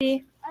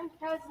I'm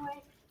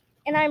Presley.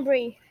 And I'm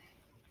Bree.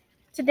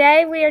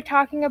 Today we are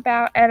talking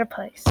about Etta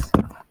Place.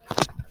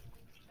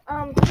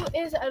 Who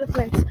is Etta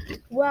Place?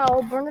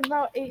 Well, born in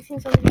about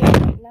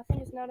 1878, nothing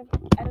is known of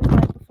Etta's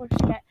life before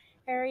she met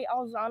Harry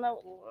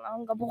Alzano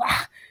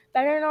Longabois,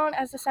 better known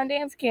as the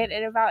Sundance Kid,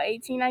 in about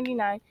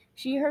 1899.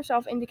 She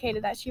herself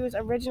indicated that she was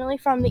originally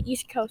from the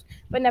East Coast,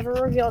 but never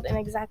revealed an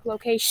exact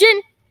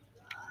location.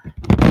 It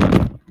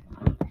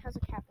has a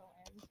capital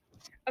N.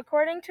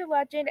 According to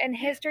legend and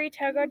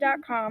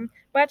HistoryTogo.com,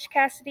 Butch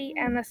Cassidy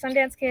and the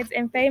Sundance Kids,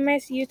 a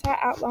famous Utah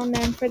outlaw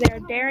known for their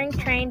daring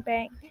train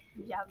bank,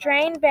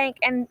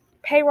 and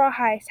payroll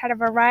heist, had a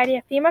variety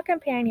of female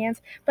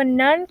companions, but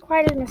none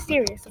quite as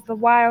mysterious as the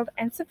wild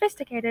and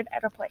sophisticated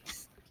Etta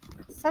Place.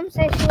 Some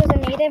say she was a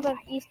native of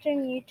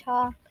eastern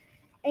Utah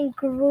and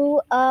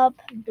grew up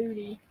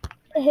in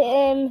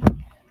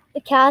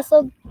the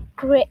Castle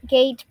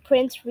Gate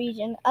Prince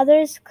region.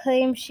 Others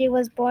claim she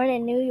was born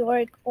in New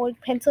York or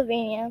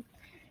Pennsylvania.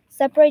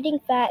 Separating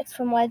facts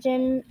from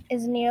legend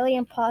is nearly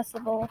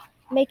impossible,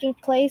 making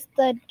Place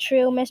the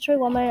true mystery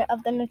woman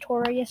of the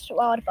notorious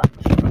Wild Bunch.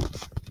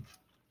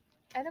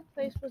 Etta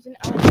Place was an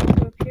outlaw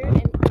who appeared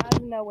out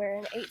of nowhere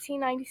in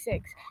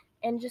 1896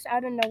 and just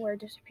out of nowhere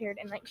disappeared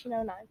in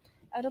 1909.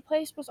 Etta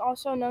Place was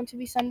also known to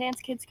be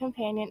Sundance Kid's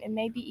companion and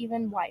maybe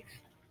even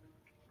wife.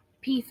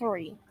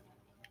 P3.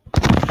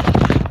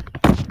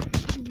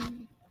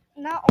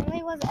 Not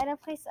only was Etta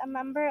Place a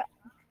member,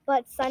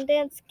 but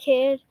Sundance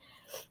Kid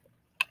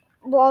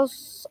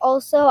was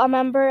also a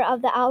member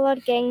of the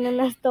outlawed gang known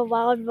as the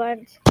Wild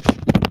Bunch.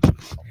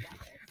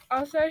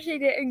 Also, she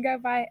didn't go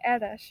by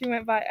Etta, she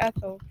went by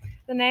Ethel.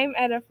 The name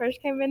Etta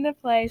first came into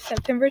play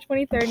September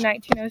 23,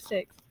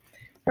 1906.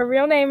 Her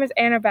real name is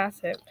Anna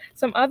Bassett.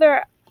 Some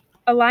other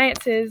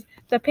alliances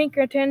the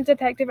Pinkerton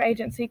Detective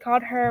Agency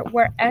called her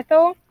were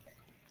Ethel,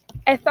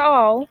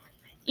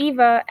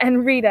 Eva,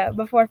 and Rita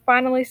before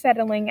finally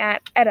settling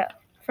at Etta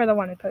for the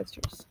wanted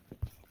posters.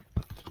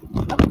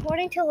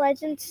 According to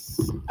Legends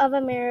of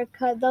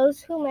America,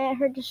 those who met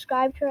her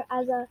described her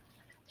as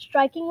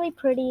strikingly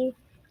pretty,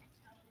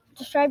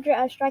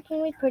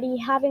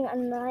 having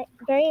a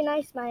very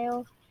nice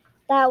smile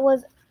that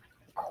was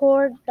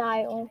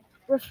cordial,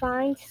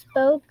 refined,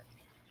 spoke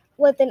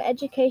with an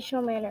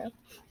educational manner,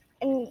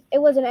 and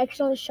it was an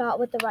excellent shot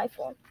with the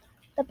rifle.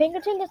 The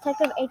Pinkerton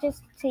Detective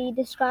Agency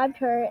described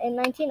her in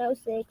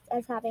 1906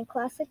 as having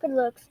classic good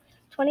looks,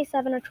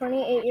 27 or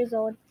 28 years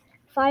old,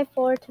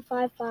 5'4" to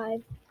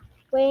 5'5",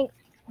 weighing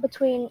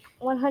between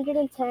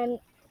 110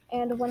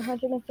 and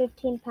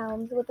 115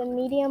 pounds, with a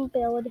medium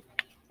build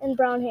and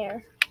brown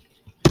hair.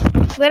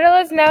 Little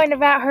is known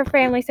about her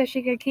family, so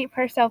she could keep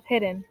herself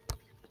hidden.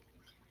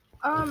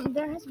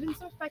 There has been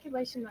some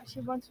speculation that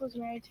she once was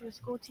married to a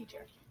school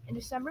teacher. In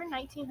December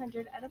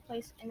 1900, Etta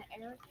Place and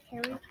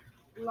Harry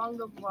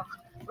Longabois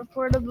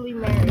reportedly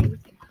married,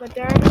 but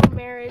there are no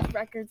marriage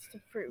records to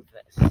prove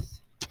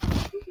this.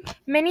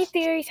 Many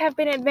theories have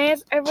been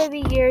advanced over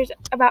the years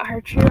about her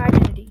true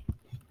identity.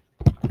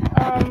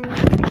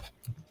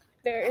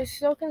 There is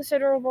still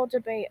considerable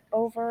debate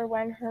over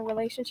when her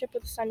relationship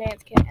with the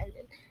Sundance Kid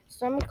ended.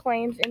 Some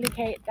claims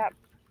indicate that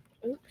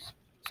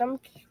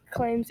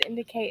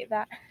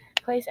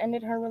Place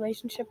ended her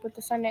relationship with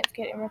the Sundance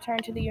Kid and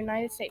returned to the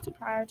United States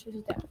prior to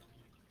his death.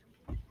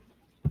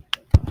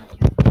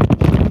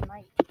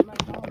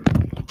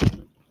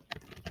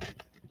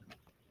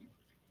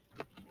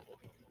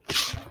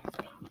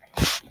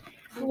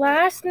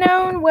 Last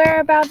known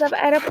whereabouts of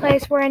Etta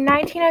Place were in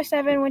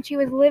 1907 when she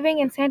was living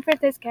in San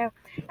Francisco.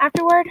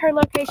 Afterward, her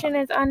location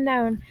is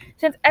unknown.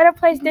 Since Etta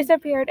Place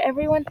disappeared,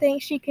 everyone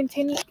thinks she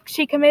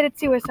committed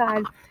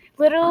suicide.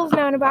 Little is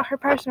known about her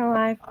personal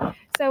life,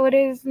 so it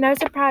is no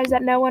surprise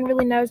that no one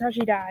really knows how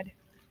she died.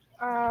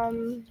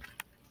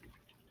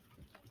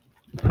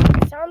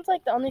 It sounds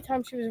like the only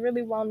time she was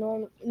really well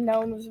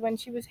known was when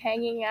she was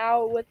hanging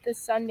out with the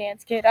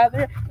Sundance Kid.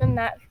 Other than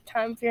that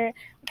time period,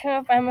 I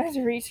couldn't find much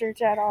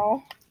research at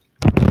all.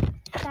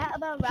 That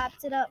about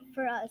wraps it up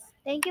for us.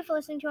 Thank you for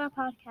listening to our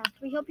podcast.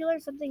 We hope you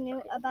learned something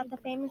new about the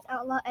famous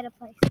outlaw Etta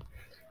Place.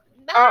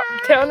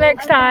 Till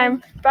next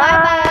time. Bye.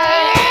 Bye.